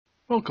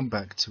Welcome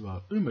back to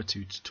our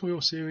UMA2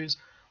 tutorial series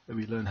where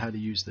we learn how to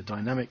use the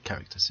dynamic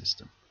character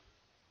system.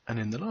 And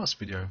in the last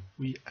video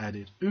we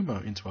added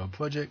UMA into our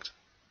project.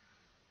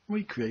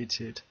 We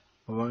created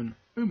our own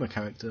UMA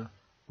character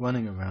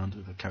running around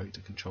with a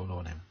character controller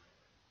on him.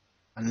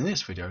 And in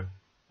this video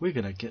we're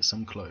going to get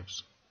some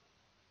clothes.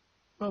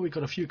 Well, we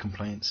got a few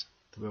complaints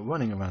that we're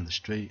running around the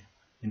street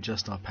in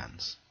just our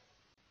pants.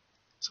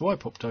 So I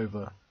popped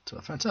over to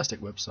a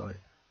fantastic website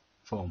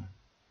from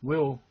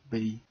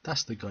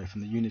that's the guy from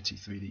the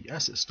Unity3D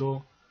Asset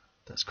Store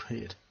that's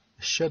created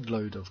a shed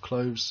load of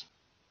clothes,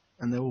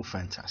 and they're all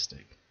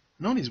fantastic.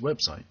 And on his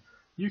website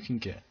you can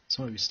get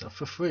some of his stuff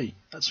for free.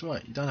 That's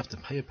right, you don't have to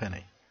pay a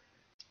penny.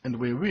 And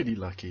we're really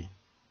lucky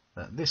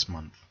that this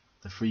month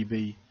the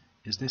freebie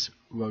is this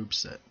robe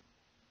set.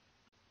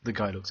 The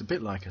guy looks a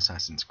bit like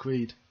Assassin's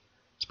Creed.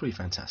 It's pretty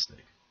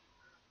fantastic.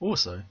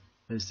 Also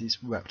there's these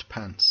wrapped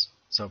pants,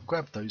 so I've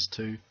grabbed those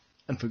two,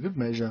 and for good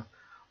measure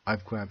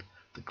I've grabbed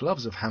the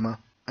gloves of Hammer,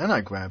 and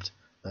I grabbed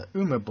the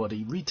UMA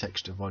body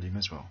retexture volume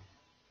as well.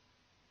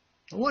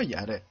 While you're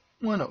at it,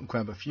 why not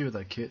grab a few of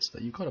their kits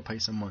that you've got to pay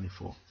some money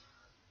for?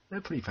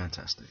 They're pretty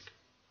fantastic.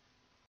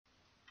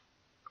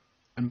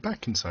 And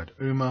back inside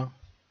UMA,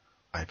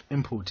 I've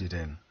imported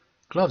in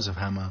gloves of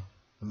Hammer,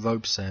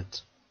 robe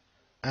set,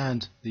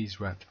 and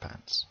these wrapped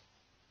pants.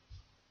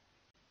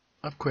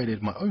 I've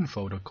created my own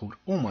folder called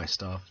All My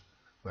Stuff,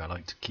 where I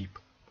like to keep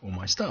all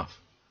my stuff.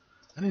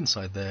 And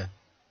inside there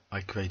I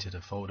created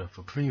a folder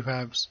for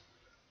prefabs,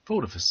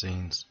 folder for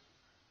scenes,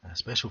 and a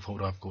special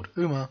folder I've called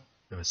UMA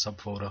with a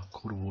subfolder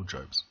called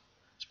wardrobes.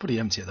 It's pretty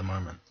empty at the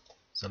moment,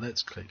 so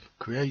let's click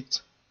create,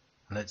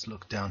 and let's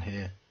look down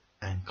here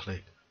and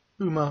click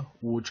UMA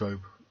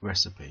wardrobe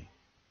recipe.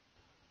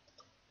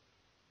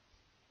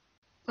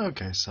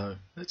 Okay, so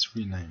let's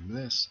rename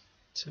this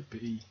to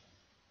be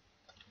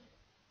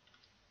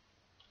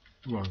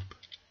robe.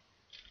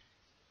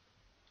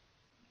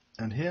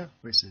 And here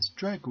where it says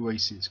drag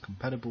races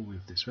compatible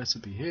with this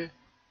recipe here,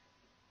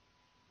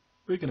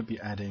 we're going to be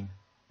adding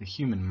the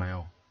human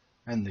male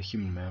and the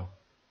human male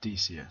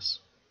DCS.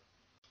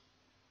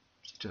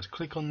 So just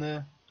click on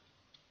there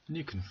and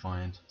you can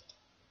find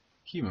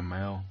human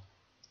male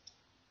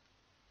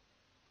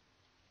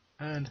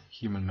and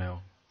human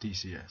male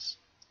DCS.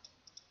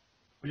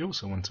 We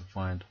also want to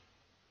find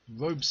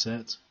robe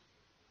set,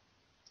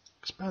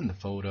 expand the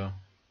folder,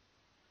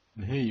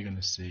 and here you're going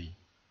to see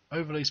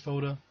overlays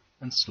folder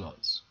and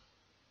slots.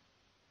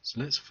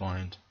 So let's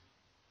find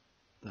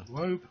the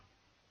robe,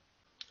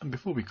 and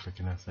before we click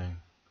anything,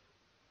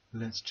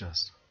 let's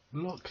just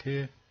lock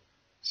here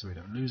so we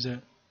don't lose it,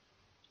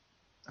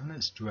 and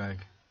let's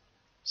drag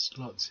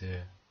slots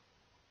here,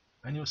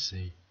 and you'll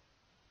see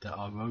that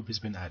our robe has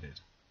been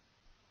added.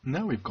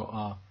 Now we've got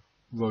our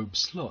robe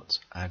slot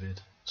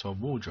added to our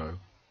wardrobe,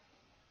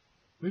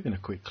 we're going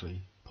to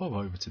quickly pop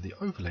over to the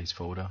overlays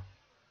folder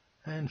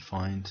and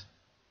find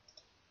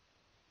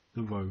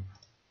the robe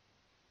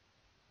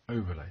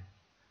overlay,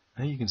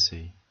 and here you can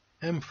see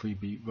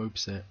M3B robe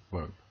set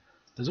robe.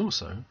 There's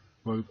also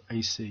robe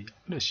AC. I'm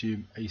going to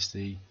assume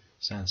AC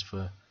stands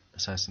for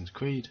Assassin's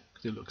Creed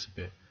because it looks a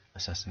bit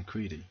Assassin's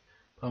Creedy,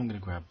 but I'm going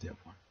to grab the other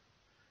one.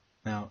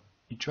 Now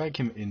you drag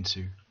him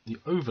into the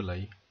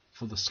overlay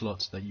for the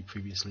slot that you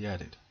previously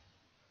added.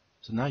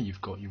 So now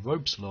you've got your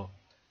robe slot.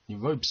 Your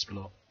robe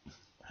slot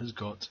has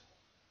got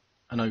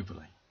an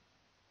overlay,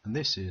 and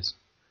this is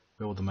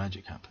where all the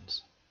magic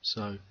happens.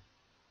 So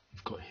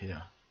you've got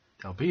here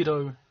the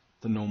albedo,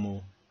 the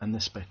normal, and the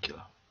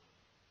specular.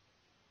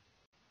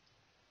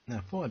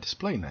 Now for our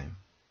display name,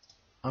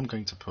 I'm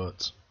going to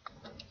put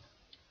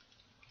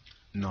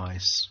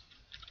nice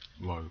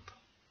robe.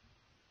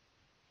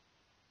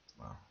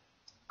 Wow,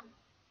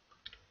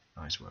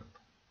 nice robe.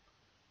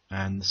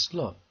 And the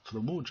slot for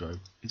the wardrobe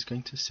is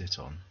going to sit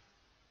on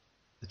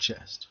the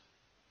chest.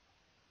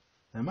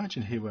 Now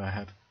imagine here where I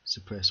have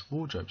suppress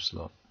wardrobe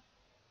slot,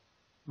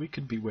 we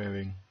could be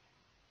wearing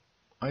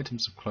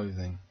items of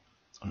clothing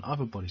on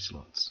other body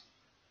slots.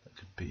 That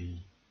could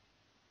be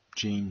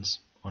jeans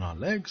on our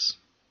legs,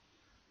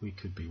 we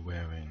could be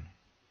wearing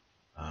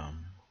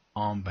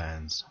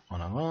armbands on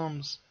our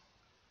arms,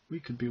 we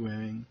could be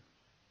wearing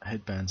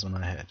headbands on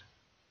our head.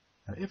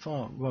 Now if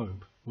our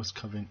robe was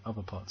covering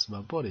other parts of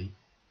our body,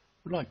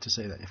 we'd like to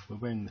say that if we're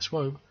wearing this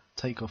robe,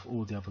 take off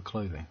all the other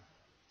clothing.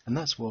 And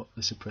that's what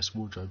the suppress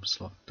wardrobe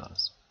slot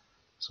does.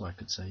 So I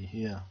could say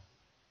here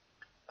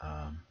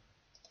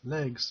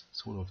legs,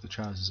 so all of the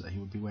trousers that he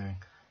would be wearing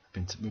have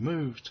been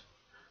removed.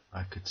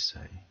 I could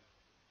say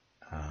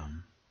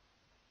on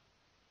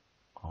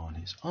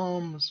his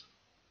arms,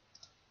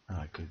 and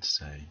I could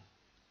say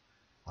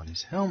on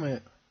his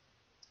helmet,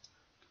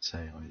 I could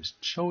say on his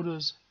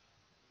shoulders.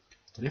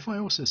 But if I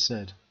also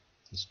said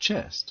his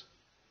chest,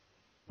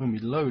 when we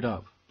load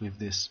up with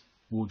this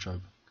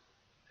wardrobe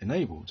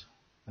enabled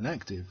and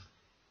active,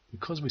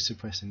 because we're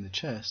suppressing the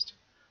chest,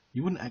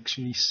 you wouldn't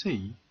actually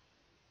see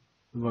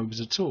the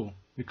robes at all,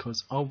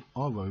 because our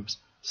robes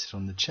sit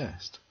on the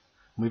chest,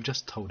 and we've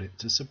just told it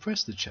to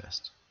suppress the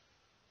chest.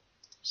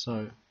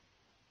 So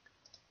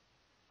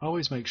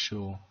always make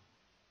sure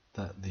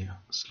that the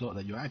slot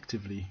that you're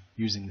actively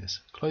using this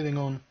clothing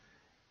on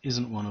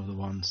isn't one of the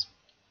ones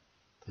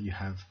that you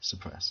have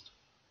suppressed.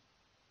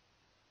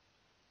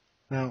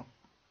 Now,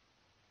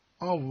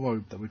 our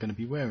robe that we're going to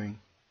be wearing,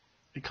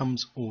 it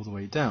comes all the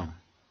way down,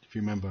 if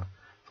you remember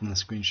from the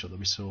screenshot that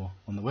we saw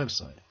on the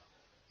website.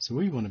 So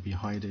we want to be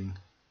hiding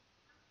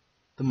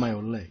the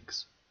male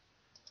legs.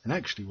 And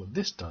actually what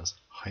this does,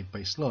 hide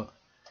base slot,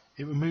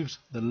 it removes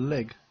the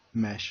leg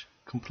mesh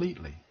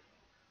completely.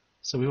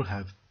 So we'll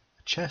have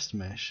a chest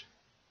mesh,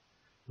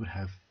 we'll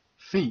have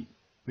feet,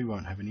 we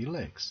won't have any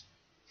legs.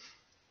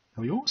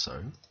 And we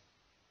also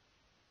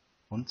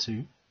want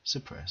to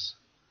suppress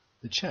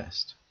the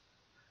chest,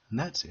 and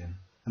that's in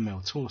a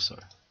male torso.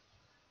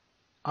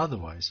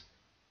 Otherwise,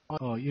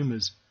 our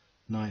UMA's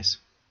nice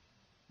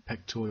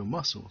pectoral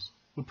muscles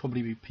would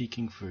probably be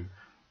peeking through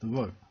the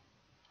robe.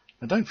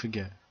 Now don't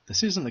forget,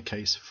 this isn't the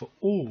case for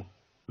all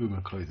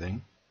UMA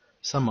clothing.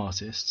 Some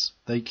artists,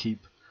 they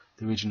keep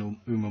the original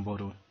UMA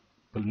model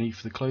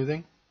beneath the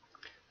clothing,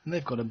 and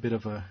they've got a bit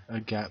of a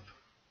gap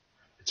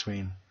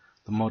between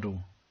the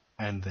model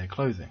and their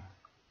clothing.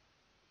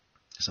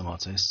 Some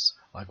artists,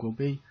 like Will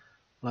Be,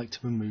 like to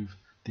remove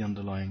the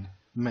underlying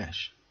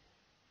mesh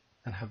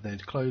and have their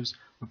clothes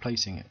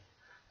replacing it,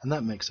 and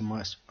that makes a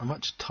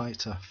much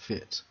tighter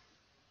fit.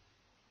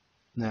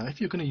 Now if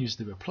you're going to use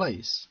the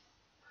replace,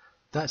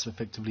 that's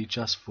effectively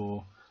just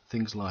for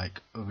things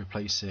like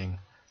replacing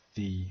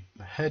the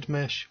head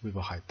mesh with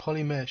a high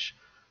poly mesh,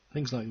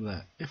 things like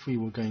that. If we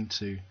were going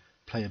to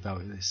play about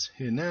with this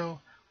here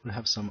now, we'll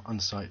have some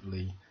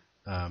unsightly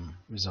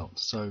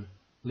results, so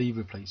leave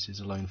replaces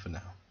alone for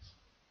now.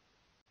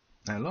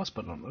 Now last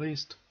but not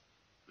least,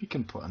 we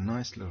can put a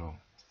nice little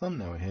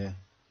thumbnail here,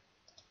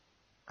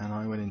 and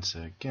I went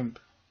into GIMP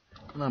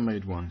and I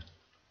made one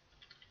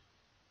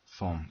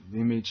from the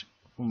image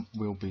from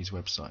Will Be's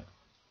website.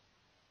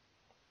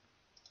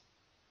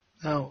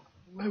 Now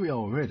where we are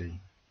already,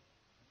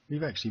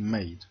 we've actually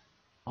made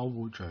our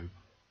wardrobe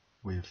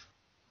with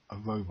a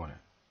robe on it.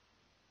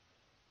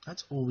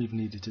 That's all we've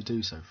needed to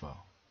do so far.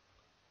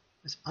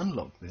 Let's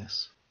unlock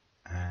this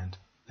and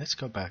let's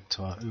go back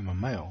to our UMA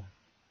male.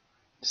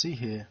 See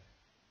here,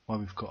 while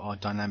we've got our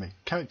dynamic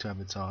character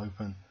avatar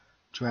open,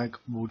 drag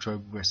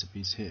wardrobe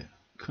recipes here.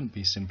 Couldn't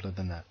be simpler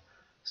than that.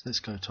 So let's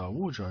go to our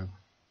wardrobe,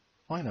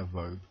 find our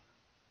robe,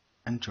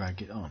 and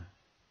drag it on.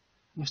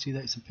 You'll see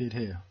that it's appeared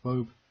here.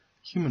 Robe,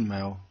 human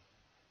male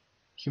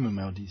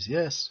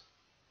DCS,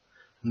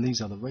 and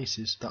these are the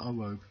races that our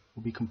robe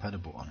will be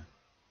compatible on.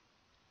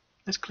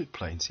 Let's click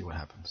play and see what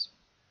happens.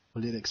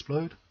 Will it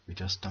explode? We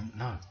just don't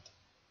know.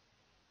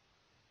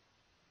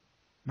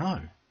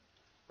 No.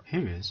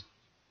 Here is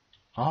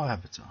our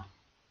avatar,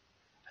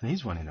 and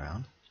he's running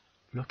around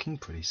looking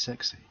pretty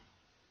sexy.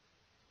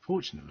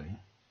 Fortunately,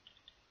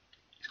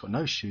 he's got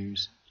no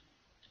shoes,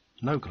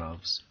 no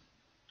gloves,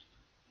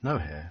 no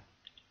hair,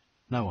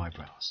 no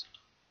eyebrows.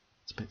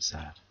 It's a bit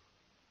sad.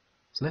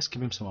 So let's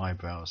give him some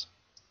eyebrows.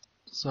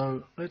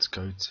 So let's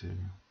go to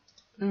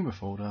UMA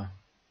folder,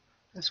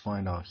 let's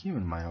find our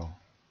human male,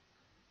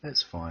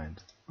 let's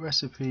find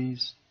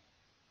recipes,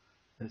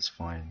 let's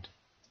find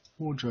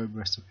wardrobe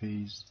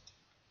recipes.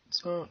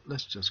 So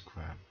let's just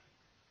grab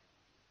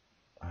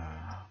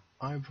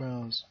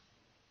eyebrows,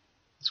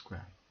 let's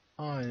grab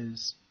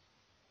eyes,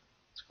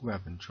 let's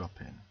grab and drop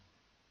in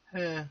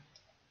hair,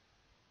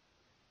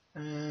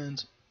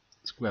 and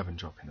let's grab and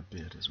drop in a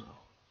beard as well.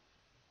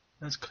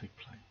 Let's click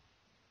play.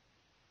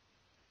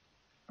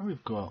 And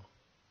we've got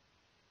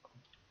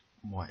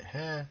white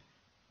hair,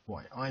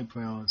 white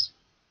eyebrows,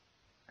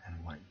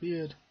 and white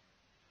beard.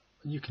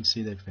 And you can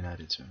see they've been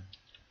added to him.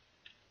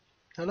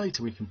 Now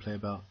later we can play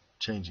about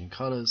changing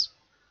colours.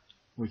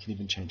 We can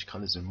even change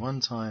colours in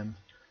runtime.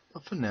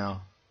 But for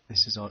now,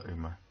 this is our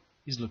UMA.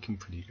 He's looking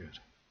pretty good.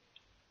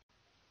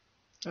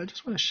 I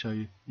just want to show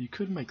you, you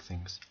could make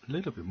things a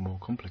little bit more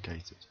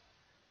complicated.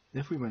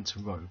 If we went to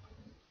robe,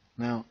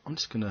 now I'm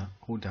just going to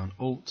hold down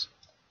Alt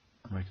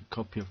and make a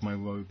copy of my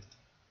robe,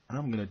 and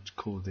I'm going to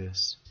call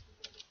this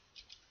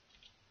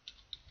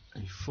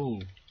a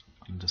full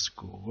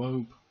underscore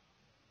robe,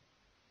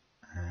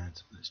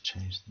 and let's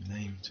change the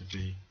name to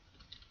be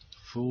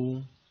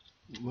full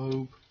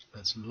robe.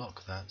 Let's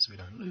lock that so we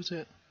don't lose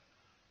it.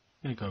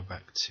 I'm going to go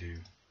back to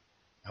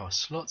our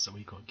slots that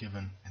we got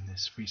given in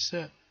this free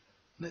set.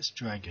 Let's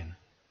drag in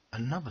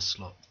another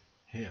slot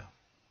here.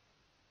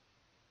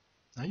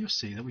 Now you'll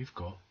see that we've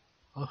got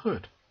our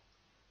hood,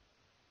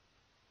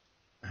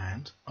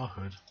 and our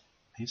hood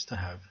needs to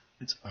have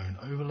its own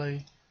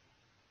overlay.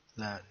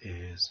 That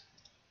is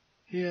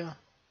here.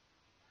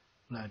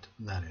 We'll add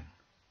that in.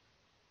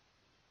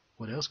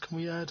 What else can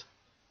we add?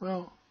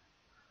 Well,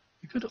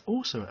 we could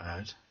also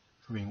add,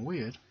 for being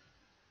weird,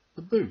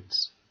 the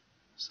boots.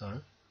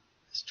 So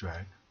let's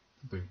drag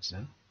the boots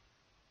in,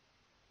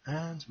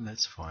 and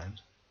let's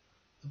find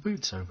the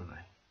boots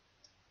overlay.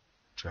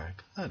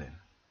 Drag that in.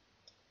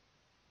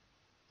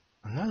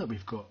 And now that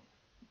we've got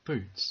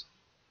boots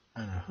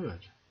and a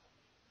hood,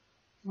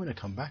 we want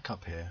to come back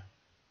up here,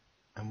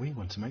 and we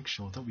want to make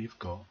sure that we've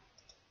got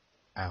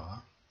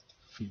our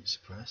feet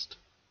suppressed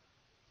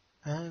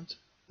and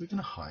we're going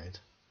to hide,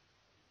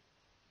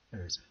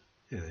 where is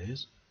it? Here it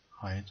is,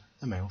 hide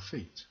the male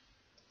feet.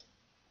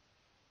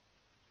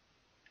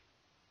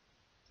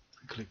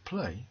 If we click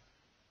play,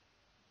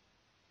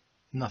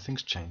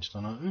 nothing's changed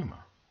on our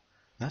UMA.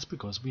 That's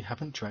because we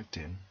haven't dragged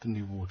in the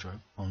new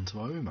wardrobe onto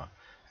our UMA.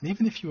 And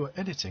even if you were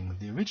editing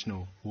the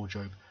original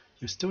wardrobe,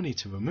 you still need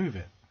to remove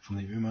it from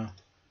the UMA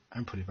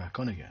and put it back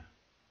on again.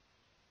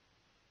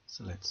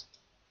 So let's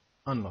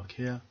unlock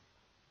here,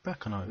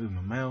 back on our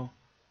UMA male,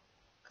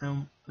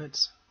 and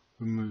let's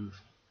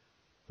remove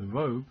the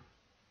robe,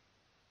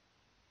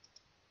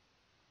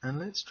 and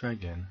let's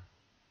drag in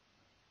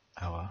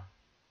our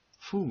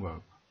full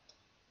robe.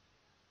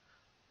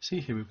 See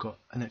here we've got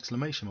an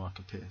exclamation mark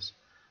appears,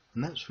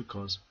 and that's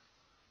because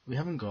we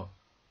haven't got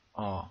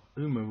our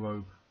UMA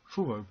robe,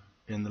 full robe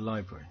in the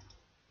library.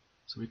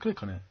 So we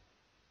click on it,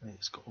 and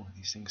it's got all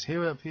these things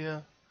here up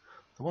here.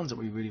 The ones that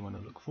we really want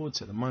to look forward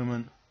to at the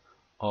moment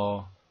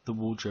are the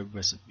wardrobe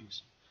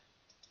recipes.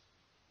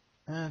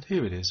 And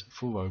here it is,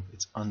 full robe,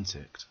 it's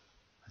unticked.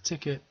 I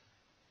tick it,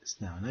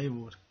 it's now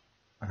enabled.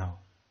 And now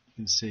you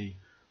can see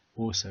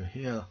also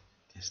here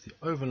is the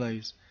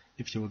overlays.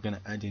 If you were going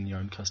to add in your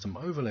own custom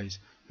overlays,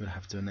 you would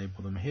have to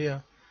enable them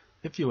here.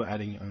 If you were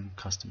adding your own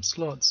custom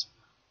slots,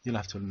 you'll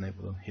have to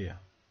enable them here.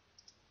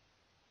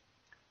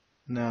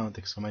 Now the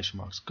exclamation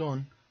mark's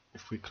gone.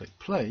 If we click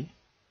play,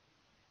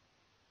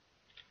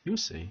 you'll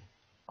see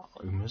our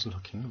UMA's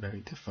looking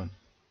very different.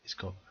 He's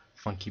got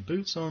funky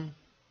boots on,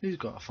 he's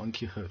got a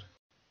funky hood.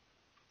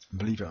 And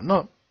believe it or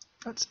not,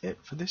 that's it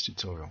for this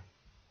tutorial.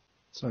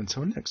 So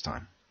until next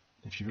time,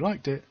 if you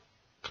liked it,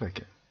 click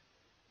it.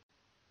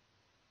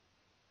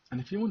 And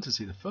if you want to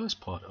see the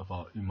first part of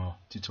our UMA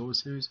tutorial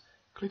series,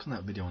 click on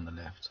that video on the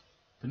left.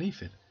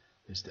 Beneath it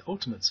is the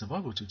Ultimate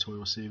Survival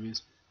Tutorial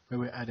series, where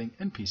we're adding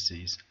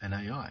NPCs and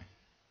AI.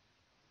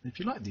 And if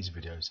you like these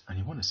videos and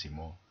you want to see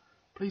more,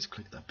 please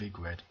click that big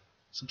red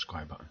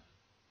subscribe button.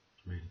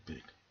 It's really big.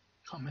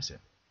 You can't miss it.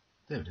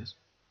 There it is.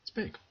 It's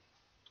big.